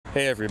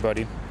Hey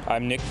everybody,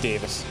 I'm Nick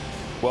Davis.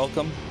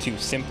 Welcome to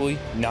Simply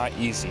Not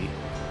Easy,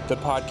 the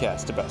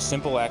podcast about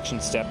simple action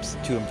steps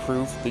to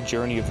improve the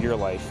journey of your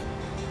life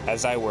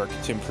as I work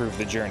to improve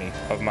the journey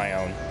of my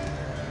own.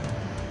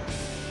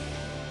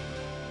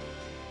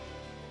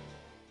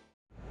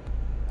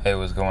 Hey,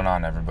 what's going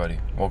on everybody?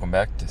 Welcome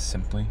back to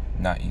Simply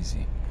Not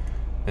Easy.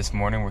 This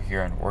morning we're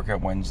here on Workout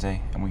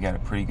Wednesday and we got a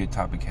pretty good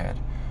topic ahead.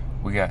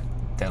 We got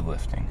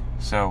deadlifting.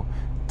 So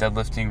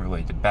deadlifting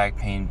related to back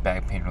pain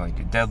related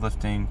to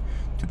deadlifting.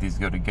 Do these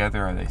go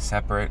together? Are they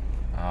separate?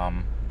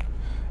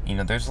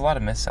 There's a lot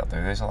of myths out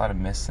there. There's a lot of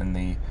myths in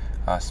the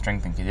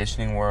strength and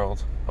conditioning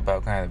world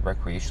about kind of the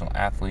recreational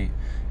athlete.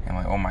 And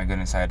like, oh my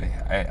goodness,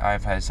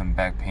 I've had some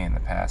back pain in the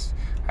past.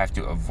 I have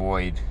to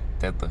avoid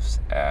deadlifts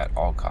at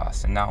all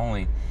costs. And not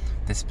only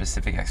this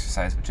specific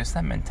exercise, but just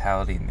that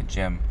mentality in the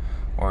gym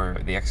or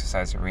the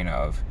exercise arena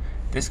of,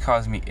 this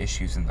caused me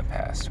issues in the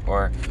past,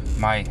 or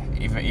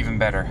even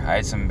better, I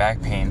had some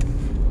back pain,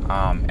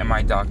 and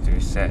my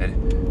doctor said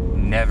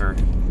never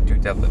do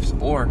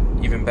deadlifts, or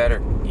even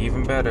better,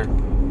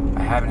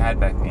 I haven't had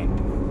back pain,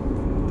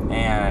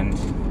 and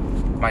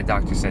my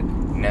doctor said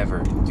never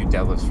do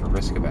deadlifts for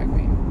risk of back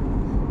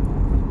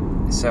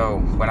pain. So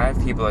when I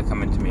have people that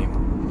come into me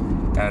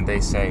and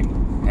they say,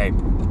 hey,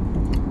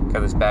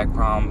 got this back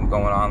problem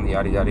going on,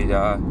 yada yada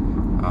yada,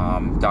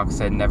 doc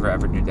said never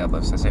ever do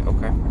deadlifts. I say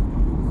okay.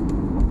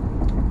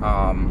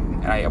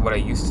 And what I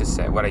used to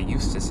say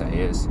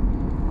is,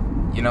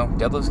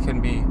 deadlifts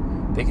can be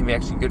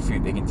actually good for you.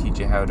 They can teach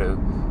you how to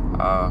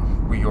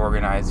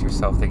reorganize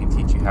yourself. They can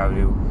teach you how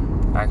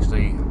to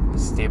actually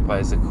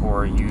stabilize the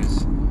core,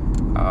 use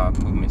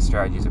movement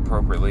strategies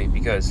appropriately,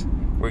 because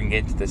we're going to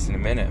get into this in a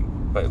minute.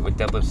 But what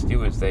deadlifts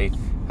do is they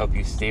help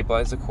you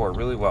stabilize the core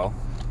really well,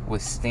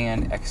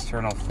 withstand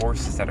external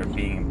forces that are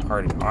being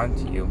imparted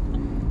onto you,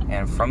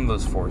 and from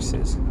those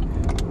forces,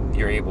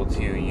 you're able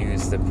to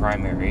use the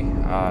primary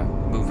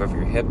move of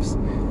your hips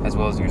as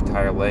well as your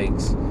entire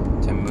legs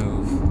to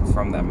move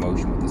from that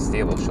motion with a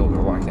stable shoulder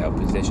locked out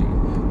position.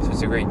 So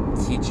it's a great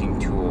teaching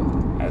tool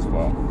as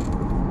well.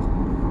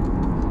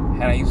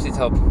 And I used to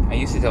tell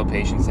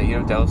patients that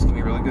deadlifts can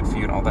be really good for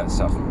you and all that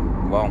stuff.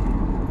 Well,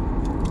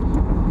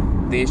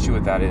 the issue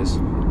with that is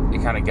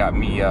it kind of got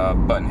me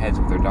butting heads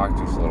with their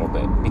doctors a little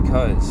bit,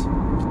 because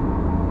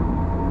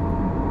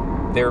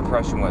their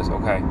impression was,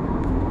 okay,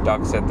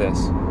 doc said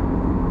this.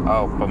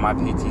 Oh, but my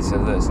PT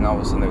said this, and all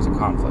of a sudden there's a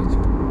conflict.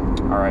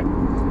 Alright,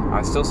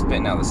 I'm still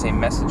spitting out the same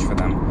message for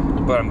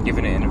them, but I'm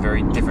giving it in a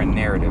very different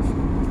narrative.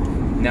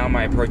 Now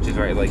my approach is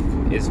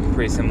is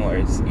pretty similar.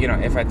 It's,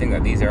 if I think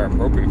that these are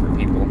appropriate for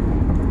people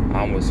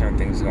with certain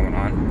things going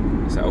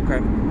on, I say, okay.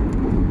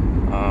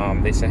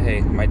 They say,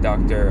 hey, my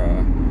doctor,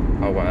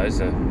 I was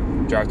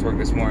drive to work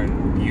this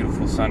morning,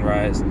 beautiful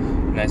sunrise,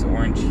 nice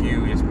orange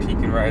hue just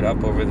peeking right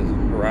up over the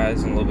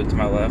horizon, a little bit to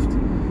my left.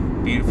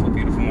 Beautiful,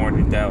 beautiful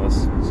morning in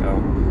Dallas.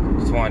 So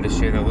just wanted to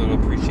share that little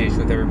appreciation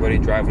with everybody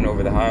driving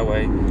over the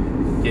highway,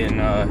 getting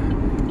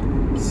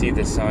see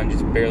the sun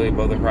just barely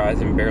above the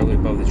horizon, barely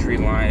above the tree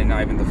line, and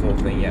not even the full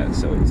thing yet.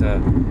 So it's a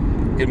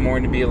good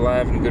morning to be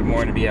alive and a good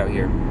morning to be out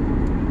here.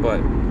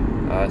 But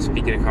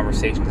speaking of changing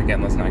conversation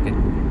again, let's not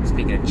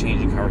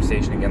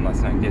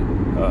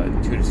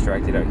get too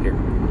distracted out here.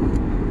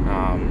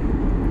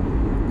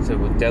 So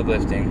with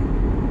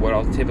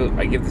deadlifting,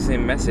 I give the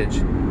same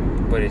message,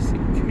 but it's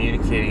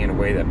communicating in a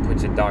way that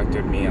puts a doctor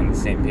and me on the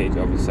same page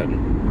all of a sudden.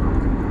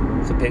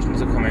 So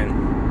patients will come in,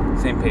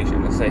 same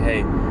patient, they'll say,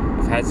 hey,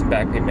 I've had some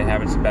back pain, been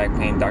having some back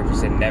pain, doctor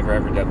said never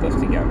ever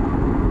deadlift again.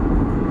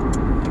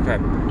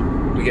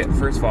 Okay,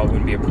 first of all, it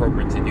wouldn't be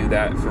appropriate to do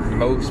that for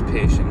most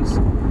patients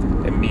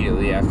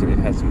immediately after they've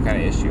had some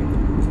kind of issue,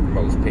 for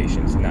most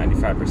patients,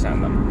 95%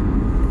 of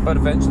them. But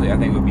eventually I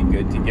think it would be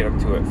good to get up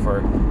to it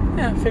for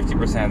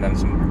 50% of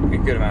them, a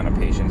good amount of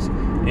patients.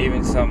 And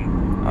even some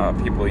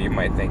people you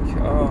might think,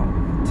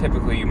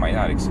 typically you might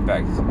not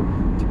expect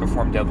to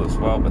perform deadlifts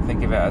well, but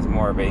think of it as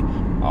more of a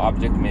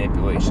object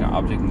manipulation,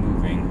 object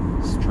moving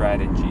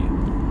strategy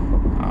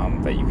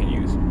that you can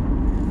use.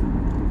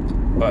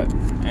 But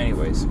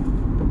anyways,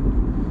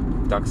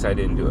 doc said I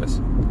didn't do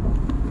this.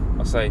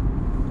 I'll say,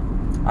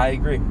 I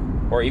agree.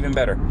 Or even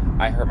better,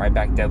 I hurt my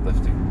back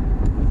deadlifting.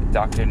 The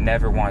doctor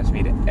never wants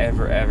me to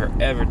ever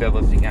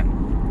deadlift again.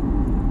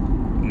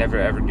 Never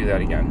ever do that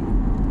again.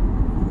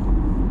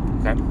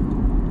 Okay?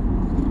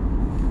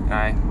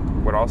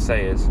 And what I'll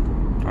say is,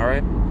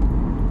 alright,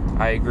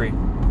 I agree.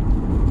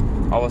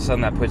 All of a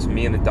sudden that puts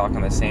me and the doc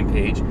on the same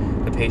page.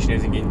 The patient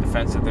isn't getting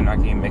defensive, they're not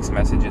getting mixed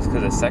messages,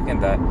 because the second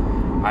that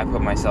I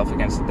put myself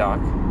against the doc,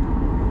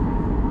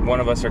 one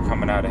of us are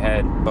coming out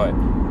ahead, but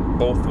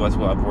both of us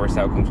will have worse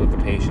outcomes with the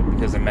patient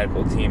because the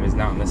medical team is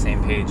not on the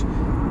same page.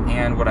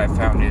 And what I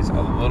found is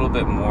a little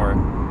bit more of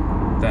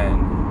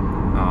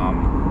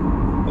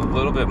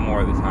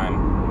the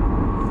time,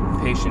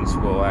 patients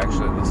will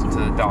actually listen to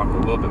the doc a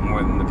little bit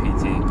more than the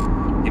PT.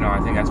 I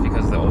think that's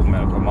because of the old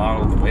medical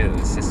model, the way that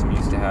the system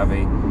used to have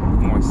a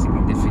more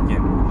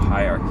significant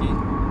hierarchy.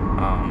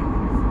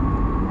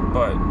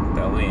 but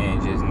that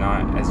lineage is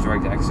not, as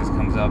direct access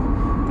comes up,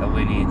 that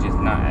lineage is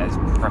not as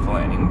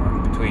prevalent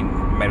anymore between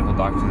medical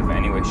doctors of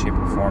any way, shape,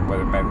 or form,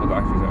 whether medical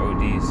doctors or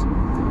ODs,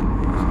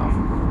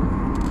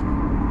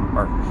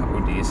 or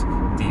ODs,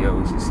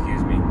 DOs,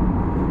 excuse me,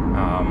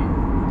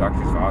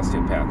 doctors of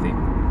osteopathy.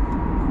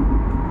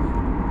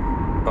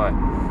 But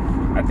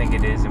I think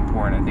it is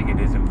important, I think it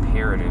is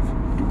imperative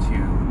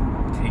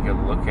to take a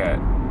look at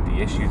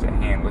the issues at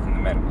hand within the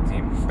medical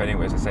team. But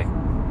anyways, I say,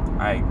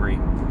 I agree.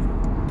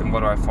 Then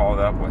what do I follow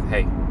that up with?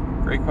 Hey,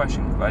 great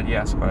question. Glad you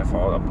asked what I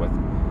followed up with.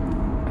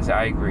 I said,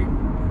 I agree.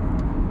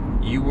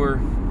 You were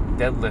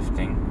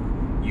deadlifting.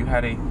 You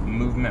had a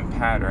movement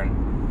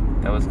pattern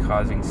that was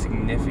causing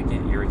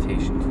significant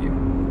irritation to you.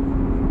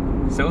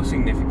 So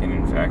significant,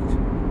 in fact,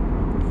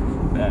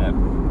 that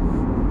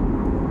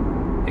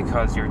it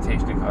caused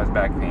irritation, it caused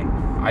back pain.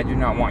 I do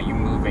not want you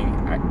moving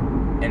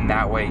in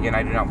that way again.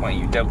 I do not want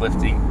you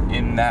deadlifting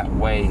in that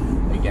way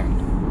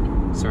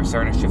again. So we're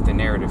starting to shift the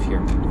narrative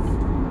here.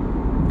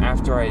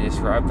 After I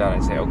describe that, I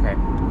say, okay,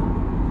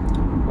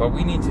 what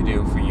we need to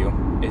do for you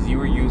is you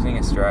were using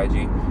a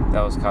strategy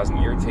that was causing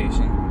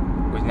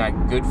irritation, was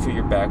not good for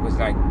your back, was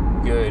not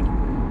good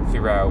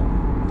throughout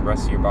the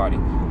rest of your body.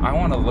 I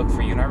want to look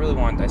for you, and I really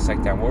want to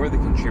dissect down what were the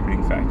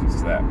contributing factors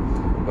to that.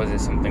 Was it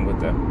something with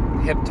the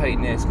hip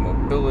tightness,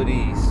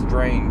 mobility,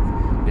 strength,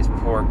 this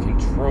poor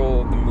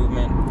control of the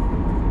movement?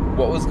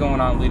 What was going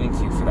on leading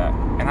to you for that?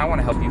 And I want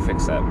to help you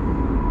fix that.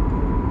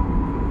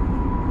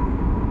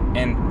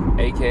 And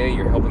aka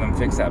you're helping them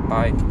fix that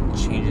by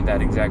changing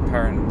that exact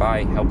pattern,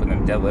 by helping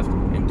them deadlift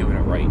and doing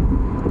it right.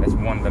 That's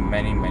one of the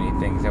many, many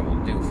things that we'll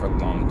do for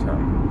long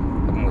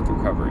term, helping with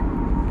recovery.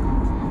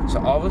 So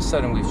all of a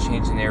sudden we've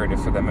changed the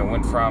narrative for them. It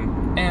went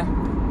from,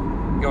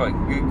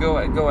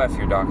 go F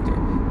your doctor.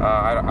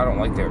 I don't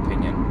like their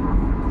opinion.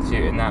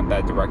 To, not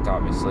that direct,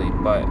 obviously,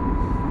 but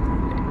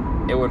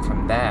it went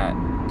from that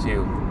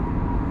to,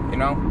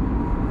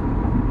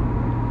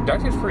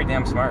 doctor's pretty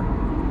damn smart.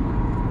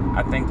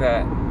 I think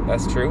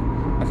that's true.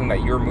 I think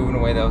that you're moving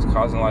away that was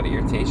causing a lot of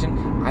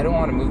irritation. I don't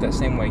want to move that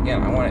same way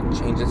again. I want to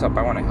change this up.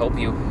 I want to help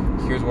you.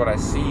 Here's what I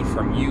see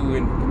from you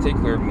in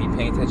particular, me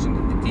paying attention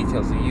to the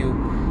details of you.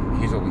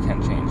 Here's what we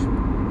can change.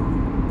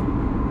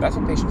 That's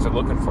what patients are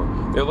looking for.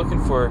 They're looking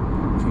for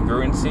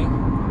congruency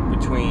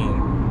between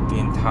the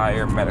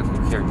entire medical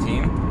care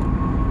team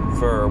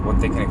for what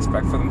they can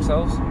expect for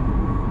themselves,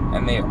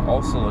 and they're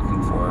also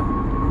looking for,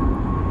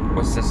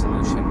 what's the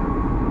solution?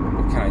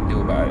 What can I do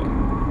about it?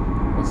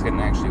 What's going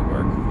to actually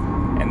work?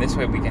 And this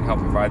way we can help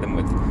provide them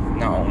with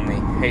not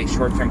only, hey,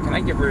 short term, can I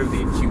get rid of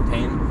the acute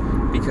pain?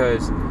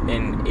 Because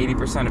in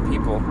 80% of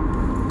people,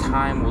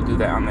 time will do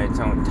that on its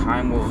own.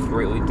 Time will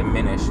greatly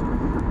diminish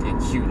the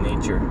acute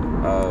nature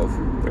of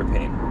their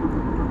pain.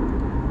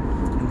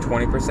 In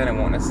 20% it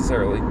won't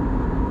necessarily.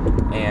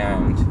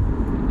 And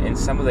in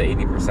some of the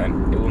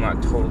 80%, it will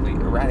not totally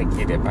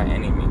eradicate it by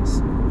any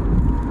means.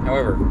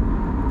 However,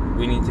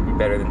 we need to be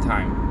better than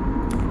time.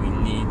 We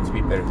need to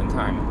be better than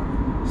time.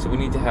 So we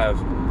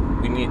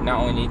not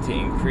only need to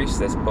increase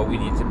this, but we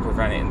need to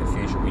prevent it in the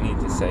future. We need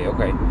to say,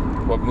 okay,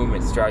 what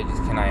movement strategies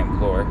can I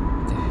employ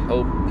to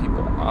help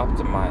people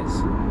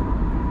optimize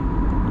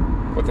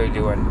what they're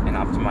doing and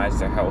optimize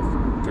their health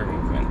through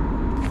movement.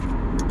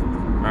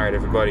 All right,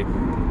 everybody,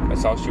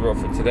 that's all she wrote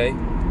for today.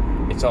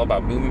 It's all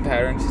about movement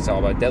patterns. It's all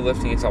about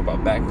deadlifting. It's all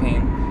about back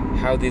pain,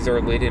 how these are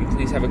related. And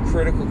please have a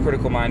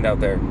critical mind out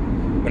there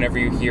whenever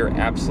you hear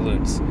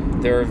absolutes.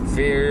 There are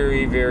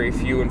very, very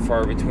few and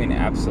far between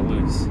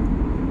absolutes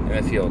in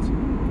the field.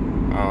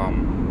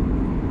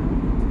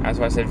 That's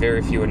why I said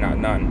very few and not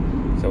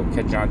none. So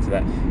catch on to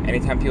that.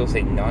 Anytime people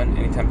say none,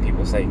 anytime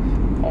people say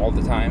all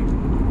the time,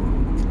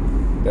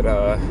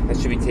 that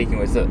should be taken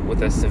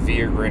with a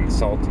severe grain of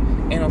salt,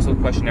 and also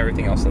question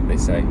everything else that they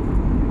say.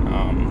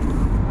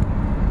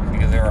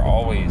 Because there are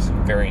always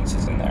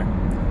variances in there.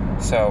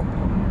 So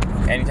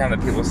anytime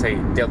that people say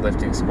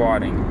deadlifting,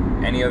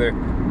 squatting, any other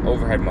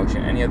overhead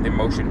motion, any other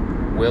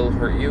motion will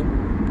hurt you,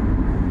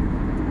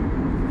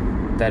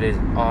 that is,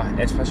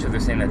 especially if they're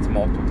saying that to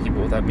multiple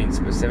people without being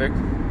specific,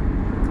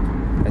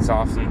 it's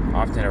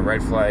often a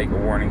red flag, a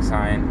warning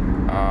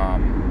sign,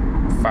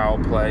 foul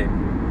play.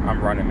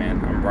 I'm running,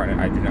 man. I'm running.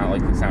 I do not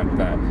like the sound of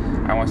that.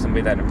 I want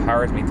somebody that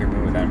empowers me through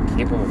movement that I'm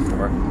capable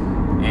for,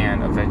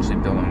 and eventually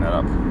building that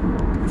up.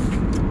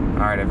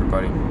 All right,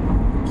 everybody.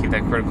 Keep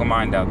that critical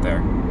mind out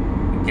there.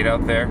 Get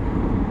out there.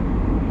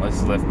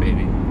 Let's lift,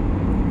 baby.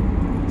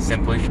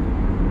 Simply,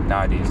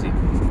 not easy.